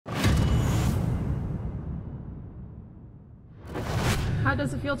How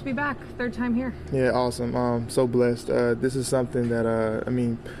does it feel to be back, third time here? Yeah, awesome. So blessed. This is something that,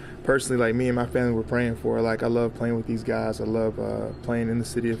 personally, like me and my family were praying for. Like, I love playing with these guys. I love playing in the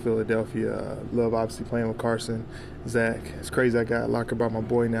city of Philadelphia. Love obviously playing with Carson, Zach. It's crazy I got locked about my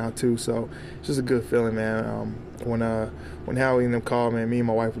boy now too. So it's just a good feeling, man. When Howie and them called, man, me and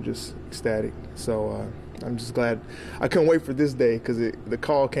my wife were just ecstatic. So I'm just glad. I couldn't wait for this day because the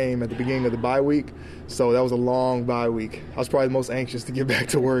call came at the beginning of the bye week. So that was a long bye week. I was probably the most anxious to get back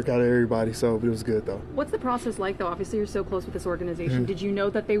to work out of everybody, so it was good, though. What's the process like, though? Obviously, you're so close with this organization. Mm-hmm. Did you know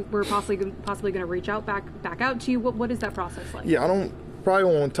that they were possibly going to reach out back out to you? What is that process like? Yeah, probably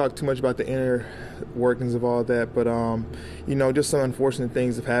won't talk too much about the inner workings of all that, but just some unfortunate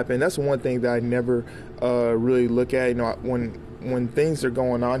things have happened. That's one thing that I never really look at. When things are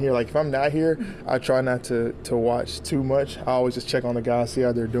going on here, like if I'm not here, I try not to watch too much. I always just check on the guys, see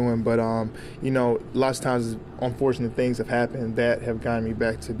how they're doing. But lots of times unfortunate things have happened that have gotten me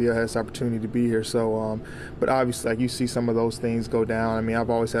back to be able to have this opportunity to be here. So, but obviously, like you see some of those things go down. I mean,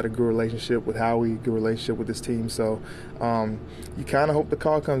 I've always had a good relationship with Howie, good relationship with this team. So, you kind of hope the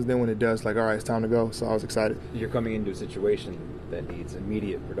call comes in when it does. Like, all right, it's time to go. So I was excited. You're coming into a situation that needs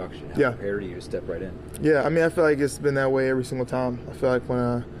immediate production. How prepared are you to step right in? Yeah, I mean, I feel like it's been that way every single time. I feel like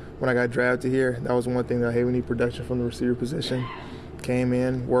when I got drafted here, that was one thing that I hate. We need production from the receiver position. Came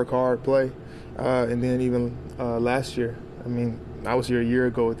in, work hard, play. And then even last year, I mean, I was here a year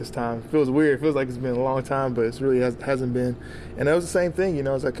ago at this time. It feels weird. It feels like it's been a long time, but it really hasn't been. And that was the same thing,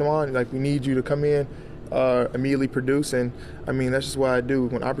 It's like, come on, like we need you to come in, immediately produce. And, I mean, that's just what I do.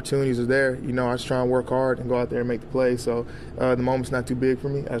 When opportunities are there, I just try and work hard and go out there and make the play. So the moment's not too big for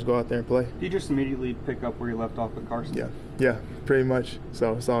me. I just go out there and play. Do you just immediately pick up where you left off with Carson? Yeah, pretty much.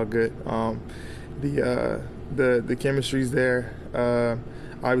 So it's all good. The chemistry's there.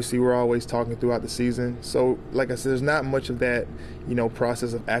 Obviously, we're always talking throughout the season. So, like I said, there's not much of that,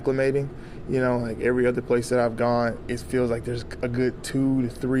 process of acclimating. Like every other place that I've gone, it feels like there's a good 2 to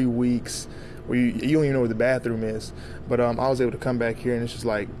 3 weeks where you don't even know where the bathroom is. But I was able to come back here, and it's just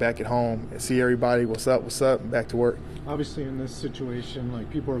like back at home and see everybody, what's up, back to work. Obviously, in this situation, like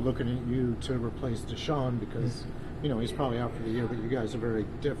people are looking at you to replace Deshaun because, he's probably out for the year, but you guys are very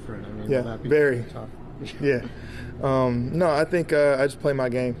different. I mean, will that be very tough? Yeah. No, I think I just play my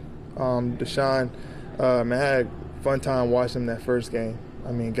game. Deshaun, I had a fun time watching him that first game.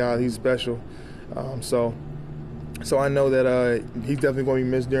 I mean, God, he's special. So I know that he's definitely going to be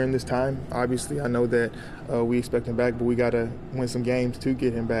missed during this time. Obviously, I know that we expect him back, but we got to win some games to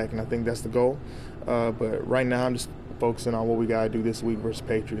get him back, and I think that's the goal. But right now, I'm just focusing on what we got to do this week versus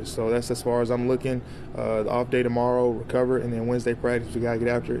Patriots. So that's as far as I'm looking. The off day tomorrow, recover, and then Wednesday practice, we got to get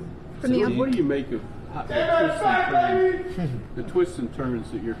after it. So what do you make of the twists and turns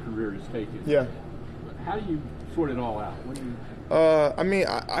that your career has taken? Yeah. How do you sort it all out? What do you?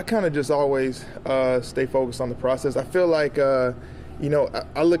 I kind of just always stay focused on the process. I feel like, I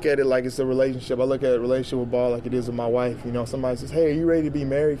look at it like it's a relationship. I look at a relationship with ball like it is with my wife. Somebody says, hey, are you ready to be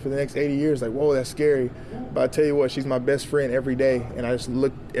married for the next 80 years? Like, whoa, that's scary. But I tell you what, she's my best friend every day. And I just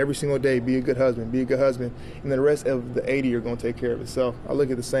look every single day, be a good husband. And then the rest of the 80 are going to take care of itself. I look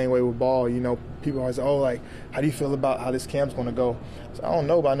at it the same way with ball. People always say, how do you feel about how this camp's going to go? So I don't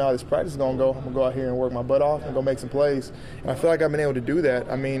know, but I know how this practice is going to go. I'm going to go out here and work my butt off and go make some plays. And I feel like I've been able to do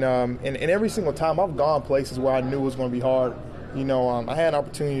that. I mean, and every single time I've gone places where I knew it was going to be hard. I had an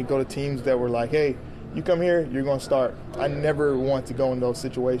opportunity to go to teams that were like, hey, you come here, you're going to start. I never want to go in those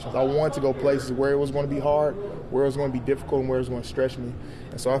situations. I want to go places where it was going to be hard, where it was going to be difficult, and where it was going to stretch me.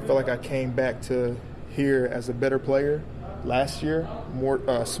 And so I felt like I came back to here as a better player last year, more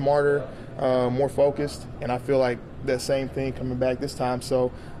smarter, more focused, and I feel like that same thing coming back this time.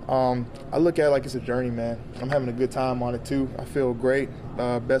 So I look at it like it's a journey, man. I'm having a good time on it, too. I feel great,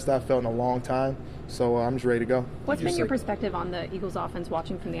 best I've felt in a long time. So I'm just ready to go. What's been your perspective on the Eagles offense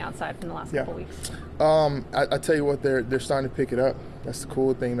watching from the outside from the last couple weeks? I tell you what, they're starting to pick it up. That's the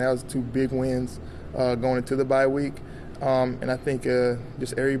cool thing. That was 2 big wins going into the bye week. And I think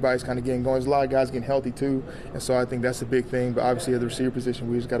just everybody's kind of getting going. There's a lot of guys getting healthy too. And so I think that's a big thing. But obviously at the receiver position,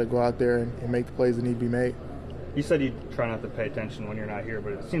 we just got to go out there and make the plays that need to be made. You said you try not to pay attention when you're not here,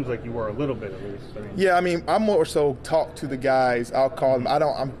 but it seems like you were a little bit at least. Yeah, I mean, I'm more so talk to the guys. I'll call them.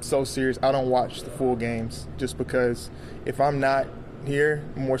 I'm so serious. I don't watch the full games just because if I'm not here,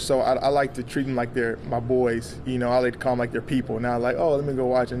 more so, I like to treat them like they're my boys. I like to call them like they're people. Now, like, let me go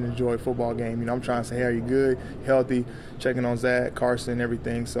watch and enjoy a football game. I'm trying to say, hey, are you good, healthy, checking on Zach, Carson,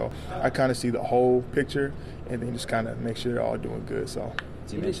 everything. So I kind of see the whole picture and then just kind of make sure they're all doing good. So.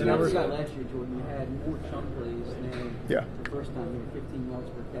 You mentioned last year, Jordan, you had more chunk plays than the first time. You were 15 yards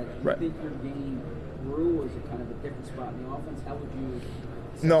per catch. Do you right. think your game grew, or is it kind of a different spot in the offense? How would you?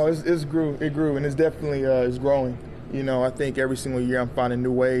 No, it grew, and it's definitely is growing. You know, I think every single year I'm finding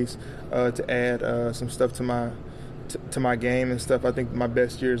new ways to add some stuff to my game and stuff. I think my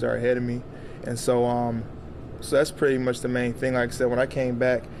best years are ahead of me, and so that's pretty much the main thing. Like I said, when I came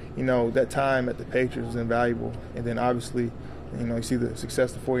back, you know, that time at the Patriots was invaluable, and then obviously, you know, you see the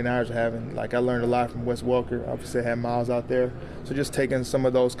success the 49ers are having. Like, I learned a lot from Wes Welker. Obviously, I had Miles out there. So just taking some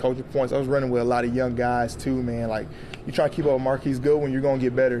of those coaching points. I was running with a lot of young guys, too, man. Like, you try to keep up with Marquise Goodwin, you're going to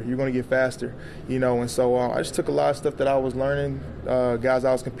get better. You're going to get faster, you know. And so I just took a lot of stuff that I was learning, guys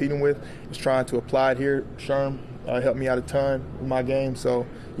I was competing with, just trying to apply it here. Sherm helped me out a ton with my game. So,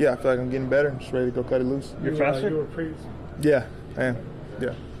 yeah, I feel like I'm getting better. I'm just ready to go cut it loose. You're faster? You were pretty. Yeah, I am.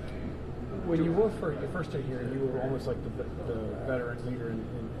 Yeah. When you were for your first year, you were almost like the veteran leader in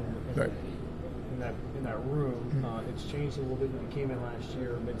that room. Mm-hmm. It's changed a little bit when you came in last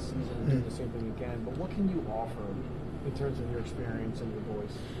year, mid-season, doing the same thing again. But what can you offer in terms of your experience and your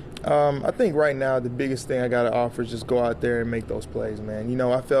voice? I think right now the biggest thing I got to offer is just go out there and make those plays, man. You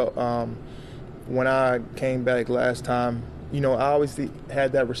know, I felt when I came back last time, you know, I always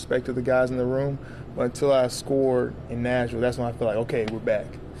had that respect of the guys in the room. But until I scored in Nashville, that's when I feel like, okay, we're back.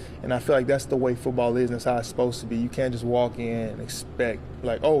 And I feel like that's the way football is, and that's how it's supposed to be. You can't just walk in and expect,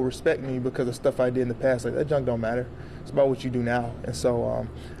 like, oh, respect me because of stuff I did in the past. Like, that junk don't matter. It's about what you do now. And so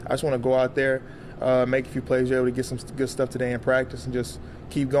I just want to go out there, make a few plays, be able to get some good stuff today in practice, and just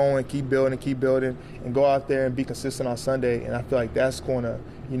keep going, keep building, and go out there and be consistent on Sunday. And I feel like that's going to,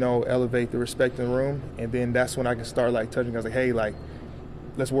 you know, elevate the respect in the room. And then that's when I can start, like, touching guys like, hey, like,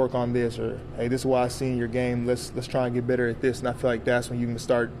 let's work on this, or hey, this is what I see in your game. Let's try and get better at this. And I feel like that's when you can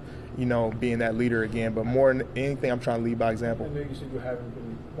start, you know, being that leader again. But more than anything, I'm trying to lead by example. I know you said you haven't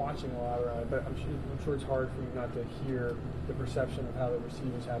been watching a lot of but I'm sure it's hard for you not to hear the perception of how the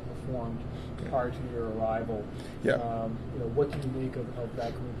receivers have performed prior to your arrival. Yeah. You know, what do you make of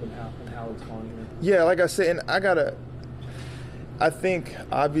that group and how it's gone here? Yeah, like I said, and I think,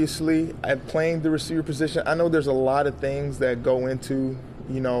 obviously, at playing the receiver position, I know there's a lot of things that go into,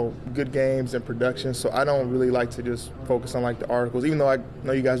 you know, good games and production, so I don't really like to just focus on, like, the articles, even though I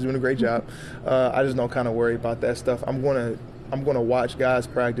know you guys are doing a great job. I just don't kind of worry about that stuff. I'm going to watch guys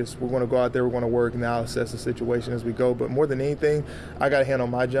practice. We're going to go out there. We're going to work and now assess the situation as we go. But more than anything, I got to handle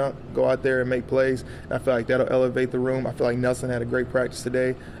my junk, go out there and make plays. And I feel like that'll elevate the room. I feel like Nelson had a great practice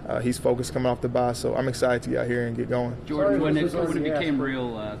today. He's focused coming off the bye, so I'm excited to get out here and get going. Jordan, when it became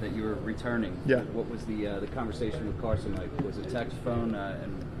real that you were returning, yeah, what was the conversation with Carson like? Was it text, phone,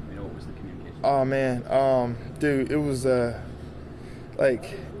 and you know, what was the communication? Oh man, dude, it was like.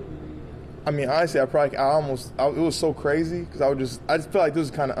 I mean, honestly, it was so crazy because I just felt like this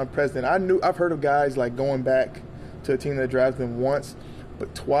was kind of unprecedented. I've heard of guys like going back to a team that drafted them once,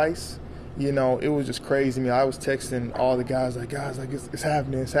 but twice, you know, it was just crazy. I mean, I was texting all the guys like it's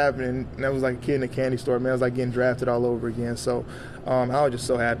happening. And that was like a kid in a candy store, man. I was like getting drafted all over again. So I was just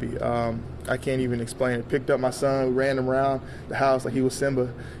so happy. I can't even explain it. Picked up my son, ran him around the house like he was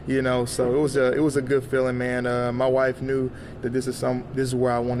Simba, you know. So it was a good feeling, man. My wife knew that this is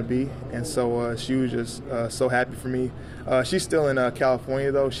where I want to be, and so she was just so happy for me. She's still in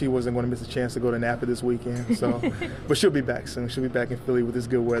California though. She wasn't going to miss a chance to go to Napa this weekend. So, but she'll be back soon. She'll be back in Philly with this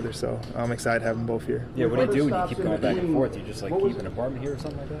good weather. So I'm excited to have them both here. Yeah, what do you do when you keep going back and forth? You just like keep an apartment here or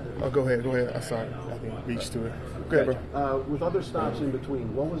something like that? Oh, go ahead. I'm sorry. I think reach to it. Go ahead, bro. With other stops in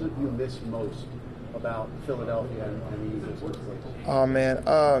between, what was it you missed most about Philadelphia and the Eagles? Oh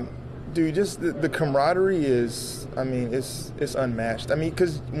man, dude, just the camaraderie is, I mean, it's unmatched. I mean,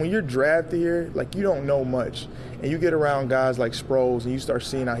 because when you're drafted here, like, you don't know much, and you get around guys like Sproles, and you start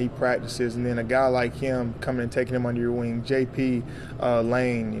seeing how he practices, and then a guy like him coming and taking him under your wing, JP,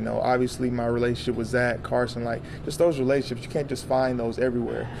 Lane, you know, obviously my relationship with Zach, Carson, like, just those relationships, you can't just find those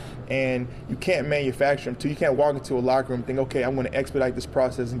everywhere, and you can't manufacture them too. You can't walk into a locker room and think, okay, I'm going to expedite this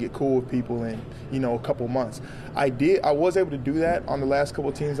process and get cool with people in, you know, a couple months. I was able to do that on the last couple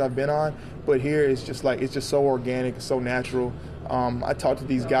of teams I've been on, but here it's just so organic, it's so natural. I talk to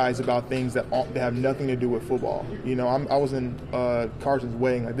these guys about things that have nothing to do with football. You know, I was in Carson's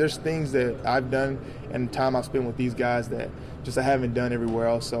wedding. Like, there's things that I've done and time I've spent with these guys that just I haven't done everywhere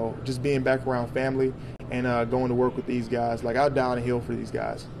else. So just being back around family and going to work with these guys, like, I'll down a hill for these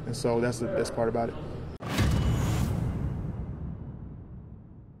guys. And so that's the best part about it.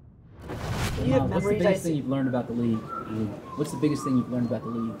 What's the biggest thing you've learned about the league? What's the biggest thing you've learned about the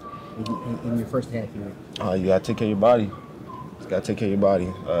league in your first half year? You got to take care of your body. You got to take care of your body.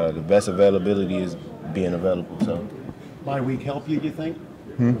 The best availability is being available. So, bye week help you think?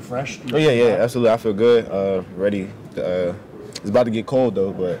 Refreshed? Oh, yeah, absolutely. I feel good. Ready. It's about to get cold,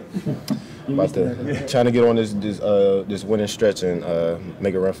 though, but About to trying to get on this winning stretch and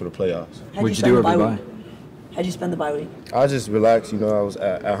make a run for the playoffs. What'd you do over the bye? How'd you spend the bye week? I just relaxed. I was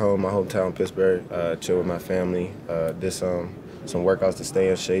at home, my hometown, Pittsburgh, chill with my family, did some workouts to stay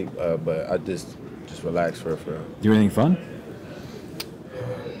in shape, but I just relaxed for real. Do anything fun?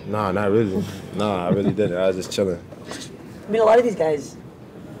 Nah, not really. Nah, I really didn't. I was just chilling. I mean, a lot of these guys,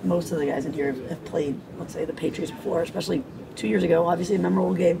 most of the guys in here have played, let's say, the Patriots before, especially 2 years ago, obviously a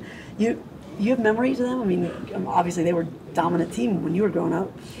memorable game. You have memories of them? I mean, obviously they were a dominant team when you were growing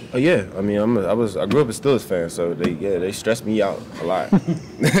up. Oh yeah, I mean, I grew up a Steelers fan, so they stressed me out a lot,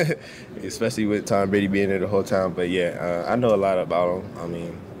 especially with Tom Brady being there the whole time. But yeah, I know a lot about them. I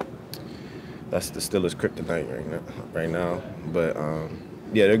mean, that's the Steelers' kryptonite right now. But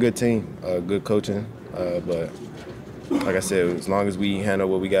yeah, they're a good team, good coaching. But like I said, as long as we handle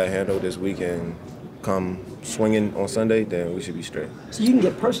what we got to handle this week and come swinging on Sunday, then we should be straight. So you can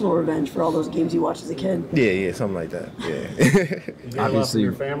get personal revenge for all those games you watched as a kid? Yeah, something like that, yeah. You hear a lot from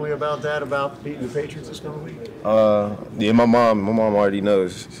your family about that, about beating the Patriots this coming week? Yeah, my mom already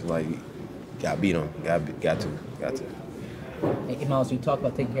knows. She's like, gotta beat them, got to. Hey, Miles, you talk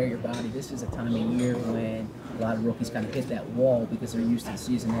about taking care of your body. This is a time of year when a lot of rookies kind of hit that wall because they're used to the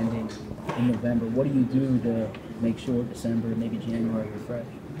season ending in November. What do you do to make sure December, maybe January, you're fresh?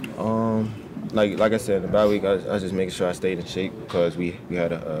 Like I said, in the bye week, I was just making sure I stayed in shape because we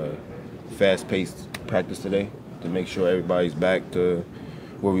had a fast-paced practice today to make sure everybody's back to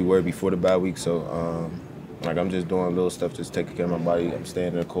where we were before the bye week. So, I'm just doing little stuff, just taking care of my body. I'm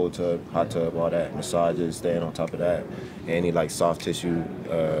staying in a cold tub, hot tub, all that, massages, staying on top of that. Any soft tissue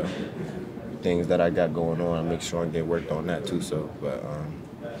things that I got going on, I make sure I get worked on that too. So, but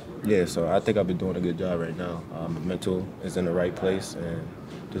yeah, so I think I've been doing a good job right now. Mental is in the right place and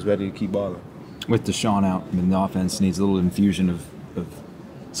just ready to keep balling. With Deshaun out, I mean, the offense needs a little infusion of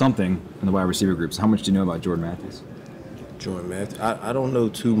something in the wide receiver groups. How much do you know about Jordan Matthews? Jordan Matthews? I don't know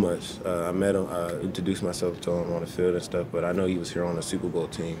too much. I met him, introduced myself to him on the field and stuff, but I know he was here on the Super Bowl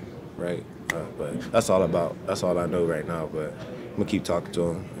team, right? But that's all I know right now, but I'm going to keep talking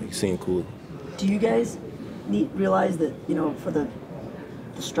to him. He seemed cool. Do you guys realize that, for the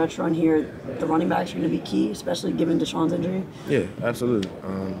stretch run here, the running backs are going to be key, especially given Deshaun's injury? Yeah, absolutely.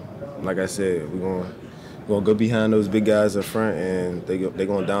 Like I said, we're gonna go behind those big guys up front, and they're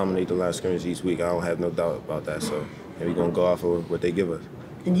gonna dominate the line of scrimmage each week. I don't have no doubt about that. So, and we're gonna go off of what they give us.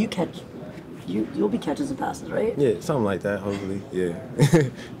 And you'll be catching some passes, right? Yeah, something like that. Hopefully, yeah.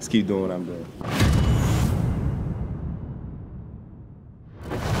 Just keep doing what I'm doing.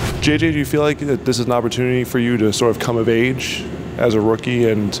 JJ, do you feel like that this is an opportunity for you to sort of come of age as a rookie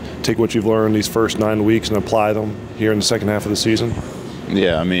and take what you've learned these first 9 weeks and apply them here in the second half of the season?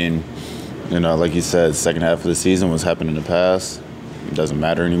 Yeah, I mean, like you said, second half of the season was happening in the past. It doesn't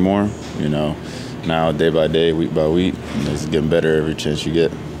matter anymore. Now day by day, week by week, it's getting better every chance you get.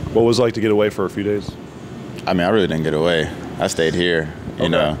 What was it like to get away for a few days? I mean, I really didn't get away. I stayed here,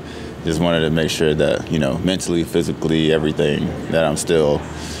 just wanted to make sure that, mentally, physically, everything, that I'm still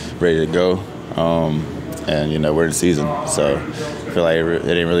ready to go. And, we're in season, so I feel like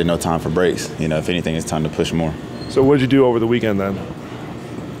it ain't really no time for breaks. If anything, it's time to push more. So what did you do over the weekend then?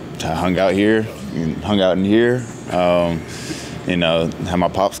 I hung out in here, had my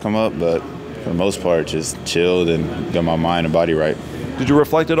pops come up, but for the most part, just chilled and got my mind and body right. Did you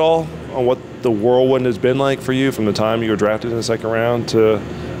reflect at all on what the whirlwind has been like for you from the time you were drafted in the second round to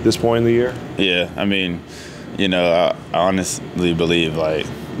this point in the year? Yeah, I mean, I honestly believe that,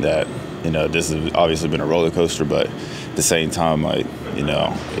 this has obviously been a roller coaster, but at the same time,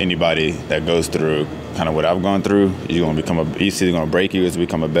 anybody that goes through kind of what I've gone through, it's either going to break you or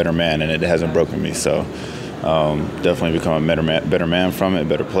become a better man, and it hasn't broken me. So definitely become a better man from it, a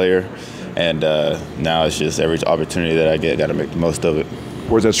better player. And now it's just every opportunity that I get, got to make the most of it.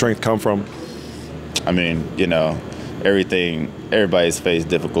 Where's that strength come from? I mean, everybody's faced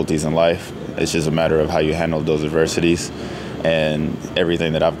difficulties in life. It's just a matter of how you handle those adversities. And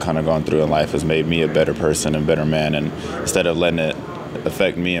everything that I've kind of gone through in life has made me a better person and better man. And instead of letting it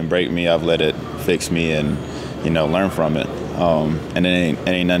affect me and break me, I've let it fix me and, learn from it. And it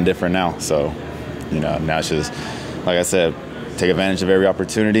ain't nothing different now. So, now it's just, like I said, take advantage of every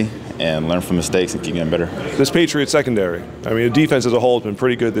opportunity and learn from mistakes and keep getting better. This Patriots secondary, I mean, the defense as a whole has been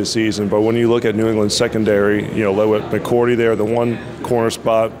pretty good this season, but when you look at New England's secondary, led with McCourty there, the one corner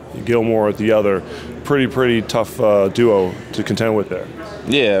spot, Gilmore at the other, pretty tough duo to contend with there.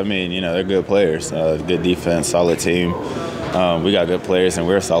 Yeah, I mean, they're good players, good defense, solid team. We got good players, and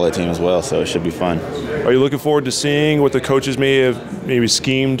we're a solid team as well, so it should be fun. Are you looking forward to seeing what the coaches may have maybe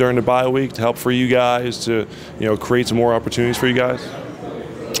schemed during the bye week to help for you guys to, create some more opportunities for you guys?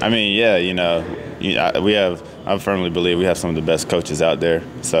 I mean, yeah, I firmly believe we have some of the best coaches out there.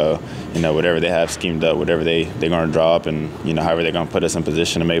 So, whatever they have schemed up, whatever they're going to draw up, and, however they're going to put us in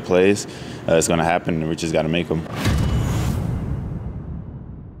position to make plays, it's going to happen, and we just got to make them.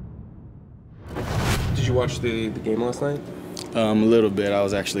 Did you watch the game last night? A little bit. I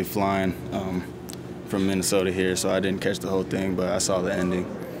was actually flying from Minnesota here, so I didn't catch the whole thing, but I saw the ending.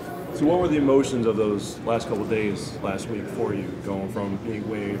 So what were the emotions of those last couple of days last week for you, going from being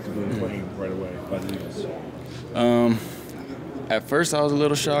waived to being claimed right away by the Eagles? At first I was a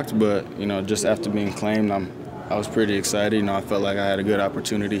little shocked, but just after being claimed, I was pretty excited. I felt like I had a good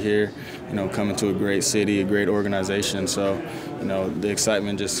opportunity here, coming to a great city, a great organization. So, the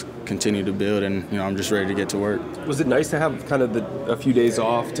excitement just continued to build, and I'm just ready to get to work. Was it nice to have kind of a few days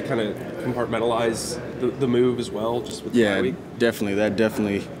off to kind of compartmentalize the move as well, just with the bye week? Definitely. That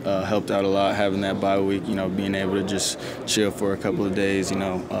definitely helped out a lot, having that bye week, being able to just chill for a couple of days,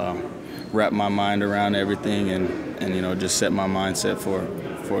 wrap my mind around everything and just set my mindset for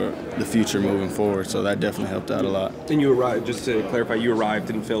the future moving forward. So that definitely helped out a lot. And you arrived, just to clarify, you arrived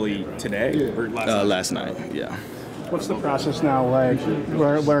in Philly today or last night? Last night, yeah. What's the process now like,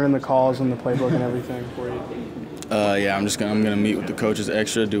 learning the calls and the playbook and everything for you? I'm gonna meet with the coaches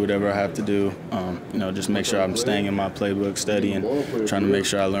extra, do whatever I have to do. Just make sure I'm staying in my playbook, studying, trying to make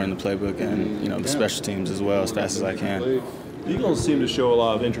sure I learn the playbook and the special teams as well as fast as I can. The Eagles seem to show a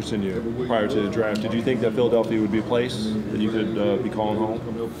lot of interest in you prior to the draft. Did you think that Philadelphia would be a place that you could be calling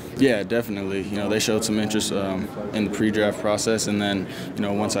home? Yeah, definitely. They showed some interest in the pre-draft process, and then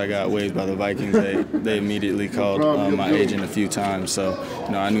once I got waived by the Vikings, they immediately called my agent a few times. So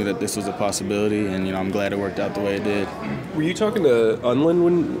I knew that this was a possibility, and I'm glad it worked out the way it did. Were you talking to Unlin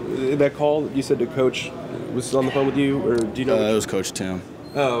when that call you said the coach was on the phone with you, or do you know? It was Coach Tim.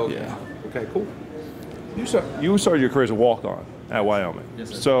 Oh, okay. Yeah. Okay, cool. You started your career as a walk-on at Wyoming. Yes,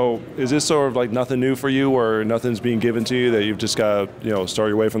 sir. So is this sort of like nothing new for you, or nothing's being given to you that you've just got to start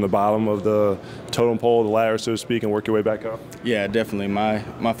your way from the bottom of the totem pole, the ladder, so to speak, and work your way back up? Yeah, definitely.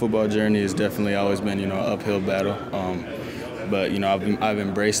 My football journey has definitely always been an uphill battle. But I've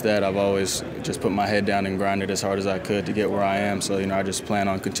embraced that. I've always just put my head down and grinded as hard as I could to get where I am. So I just plan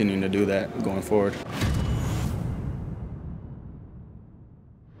on continuing to do that going forward.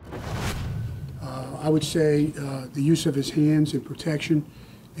 I would say the use of his hands in protection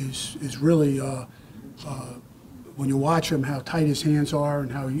is really, when you watch him, how tight his hands are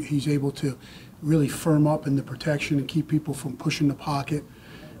and how he's able to really firm up in the protection and keep people from pushing the pocket.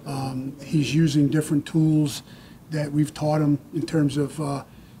 He's using different tools that we've taught him in terms of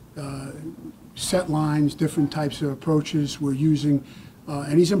set lines, different types of approaches we're using,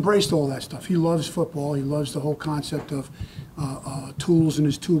 and he's embraced all that stuff. He loves football. He loves the whole concept of tools in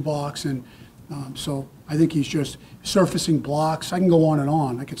his toolbox, and so I think he's just surfacing blocks. I can go on and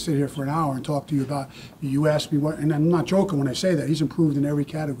on. I could sit here for an hour and talk to you about, you asked me what, and I'm not joking when I say that. He's improved in every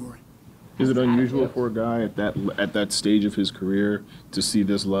category. Is it unusual for a guy at that stage of his career to see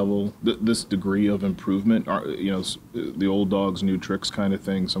this level, this degree of improvement? The old dogs, new tricks kind of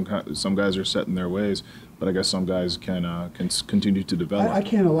thing. Some guys are set in their ways, but I guess some guys can continue to develop. I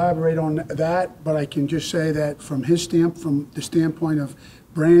can't elaborate on that, but I can just say that from the standpoint of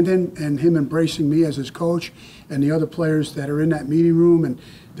Brandon and him embracing me as his coach and the other players that are in that meeting room and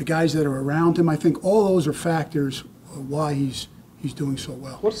the guys that are around him, I think all those are factors why he's doing so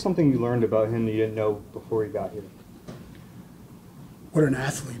well. What's something you learned about him that you didn't know before he got here? What an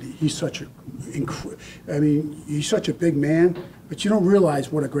athlete. He's such he's such a big man, but you don't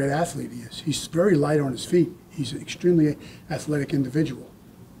realize what a great athlete he is. He's very light on his feet. He's an extremely athletic individual.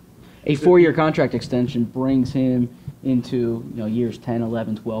 A 4-year contract extension brings him into years 10,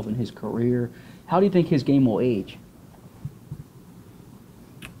 11, 12 in his career. How do you think his game will age?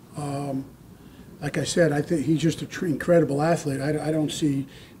 Like I said, I think he's just an incredible athlete. I don't see,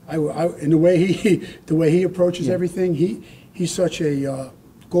 in the way he approaches everything, he's such a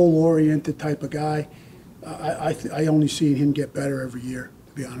goal-oriented type of guy. I only see him get better every year,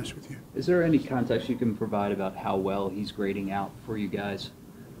 to be honest with you. Is there any context you can provide about how well he's grading out for you guys?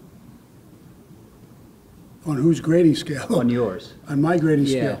 On whose grading scale? On yours. On my grading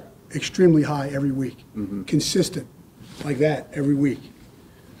scale, extremely high every week, consistent, like that every week.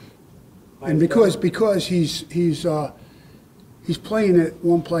 And because he's playing it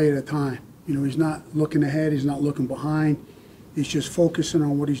one play at a time. He's not looking ahead. He's not looking behind. He's just focusing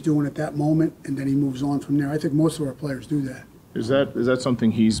on what he's doing at that moment, and then he moves on from there. I think most of our players do that. Is that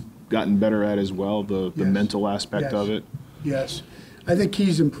something he's gotten better at as well? The mental aspect of it. Yes, I think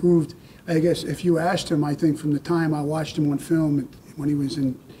he's improved. I guess if you asked him, I think from the time I watched him on film when he was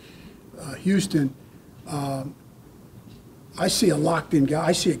in Houston, I see a locked-in guy.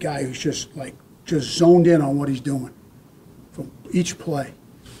 I see a guy who's just zoned in on what he's doing from each play.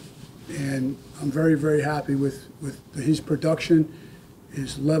 And I'm very, very happy with his production,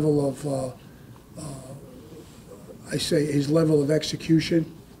 his level of, his level of execution,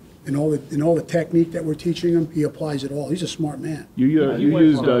 and all the technique that we're teaching him. He applies it all. He's a smart man. You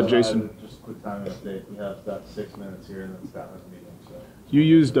used Jason. Just a quick time update. We have about 6 minutes here, and then Stoutland's meeting. So you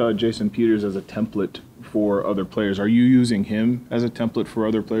used Jason Peters as a template for other players. Are you using him as a template for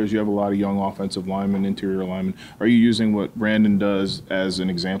other players? You have a lot of young offensive linemen, interior linemen. Are you using what Brandon does as an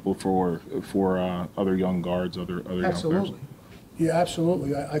example for other young guards, other young players? Absolutely. Yeah,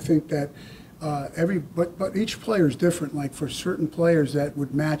 absolutely. I think that but each player is different. Like for certain players that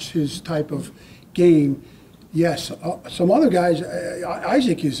would match his type of game, yes. Some other guys,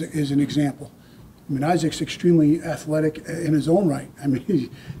 Isaac is an example. I mean, Isaac's extremely athletic in his own right. I mean, he's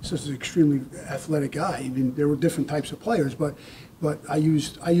just an extremely athletic guy. I mean, there were different types of players, but I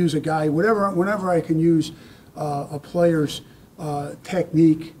use a guy whenever I can use a player's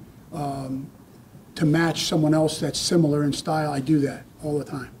technique to match someone else that's similar in style. I do that all the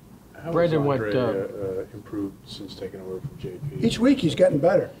time. How has Andre improved since taking over from JP? Each week he's getting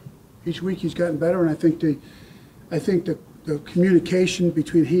better. Each week he's gotten better, and I think the communication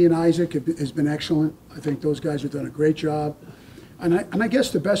between he and Isaac has been excellent. I think those guys have done a great job. And I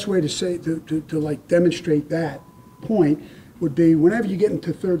guess the best way to say to like demonstrate that point would be whenever you get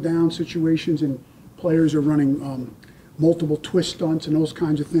into third down situations and players are running multiple twist stunts and those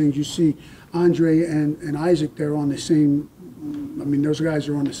kinds of things, you see Andre and Isaac, they're on the same. I mean, those guys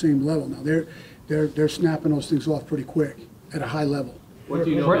are on the same level now. They're snapping those things off pretty quick at a high level. What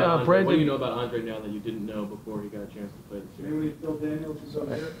do you know about Andre? What do you know about Andre now that you didn't know before he got a chance to play this year? Maybe Phil Daniels is on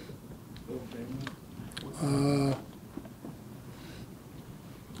here.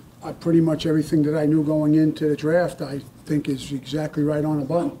 Pretty much everything that I knew going into the draft, I think is exactly right on the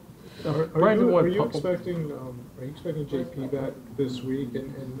button. Are you expecting JP back this week?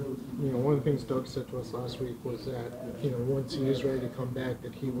 And you know, one of the things Doug said to us last week was that once he is ready to come back,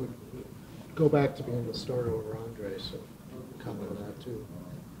 that he would go back to being the starter over Andre. So comment on that too.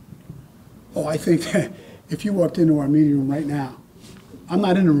 Oh, I think that if you walked into our meeting room right now, I'm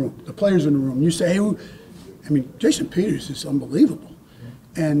not in the room. The players in the room. You say, hey, Jason Peters is unbelievable.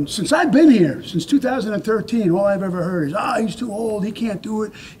 And since I've been here, since 2013, all I've ever heard is, he's too old, he can't do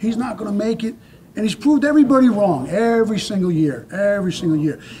it, he's not going to make it. And he's proved everybody wrong every single year,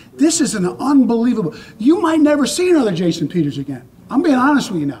 This is an unbelievable. You might never see another Jason Peters again. I'm being honest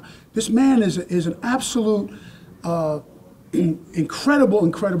with you now. This man is an absolute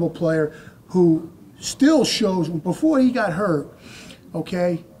incredible player who still shows, before he got hurt,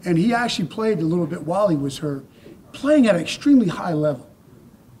 okay, and he actually played a little bit while he was hurt, playing at an extremely high level.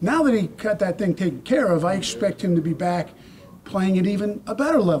 Now that he got that thing taken care of, I expect him to be back playing at even a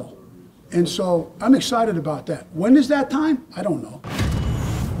better level. And so I'm excited about that. When is that time? I don't know.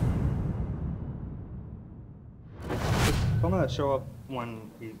 Some of that show up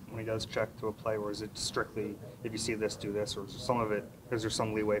when he does check to a play, or is it strictly if you see this, do this, or is there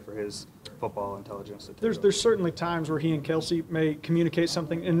some leeway for his football intelligence? There's certainly times where he and Kelsey may communicate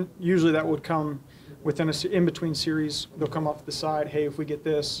something, and usually that would come within in between series. They'll come off the side, hey, if we get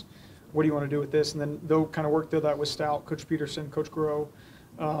this, what do you want to do with this? And then they'll kind of work through that with Stout, Coach Peterson, Coach Groh,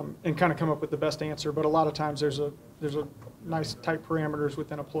 and kind of come up with the best answer. But a lot of times there's a nice tight parameters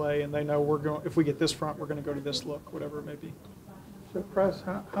within a play, and they know if we get this front, we're going to go to this look, whatever it may be. So, Press,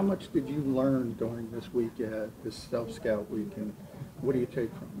 how much did you learn during this week, this self-scout week, and what do you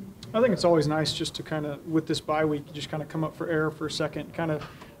take from it? I think it's always nice just to kind of, with this bye week, you just kind of come up for air for a second, kind of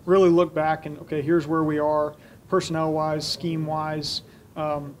really look back and, okay, here's where we are, personnel-wise, scheme-wise,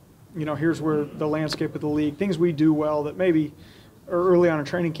 here's where the landscape of the league, things we do well that maybe early on in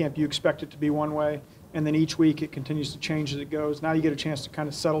training camp you expect it to be one way, and then each week it continues to change as it goes. Now you get a chance to kind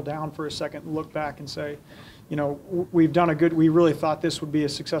of settle down for a second and look back and say, we've done we really thought this would be a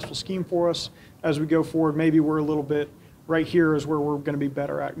successful scheme for us. As we go forward, maybe we're a little bit, right here is where we're going to be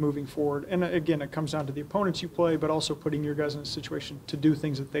better at moving forward. And again, it comes down to the opponents you play, but also putting your guys in a situation to do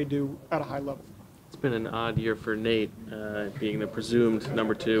things that they do at a high level. It's been an odd year for Nate, being the presumed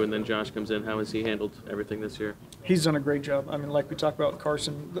number 2, and then Josh comes in. How has he handled everything this year? He's done a great job. I mean, like we talked about with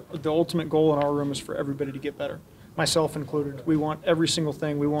Carson, the ultimate goal in our room is for everybody to get better, myself included. We want every single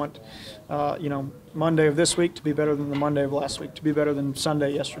thing. We want, Monday of this week to be better than the Monday of last week, to be better than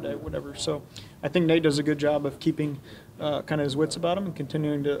Sunday yesterday, whatever. So I think Nate does a good job of keeping kind of his wits about him and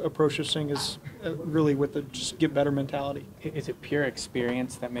continuing to approach this thing as really with the just get better mentality. Is it pure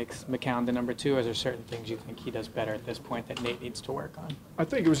experience that makes McCown the number 2, or is there certain things you think he does better at this point that Nate needs to work on? I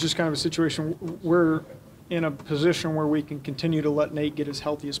think it was just kind of a situation where in a position where we can continue to let Nate get as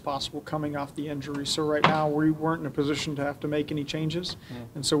healthy as possible coming off the injury. So right now we weren't in a position to have to make any changes,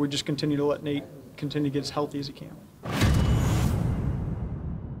 and so we just continue to let Nate continue to get as healthy as he can.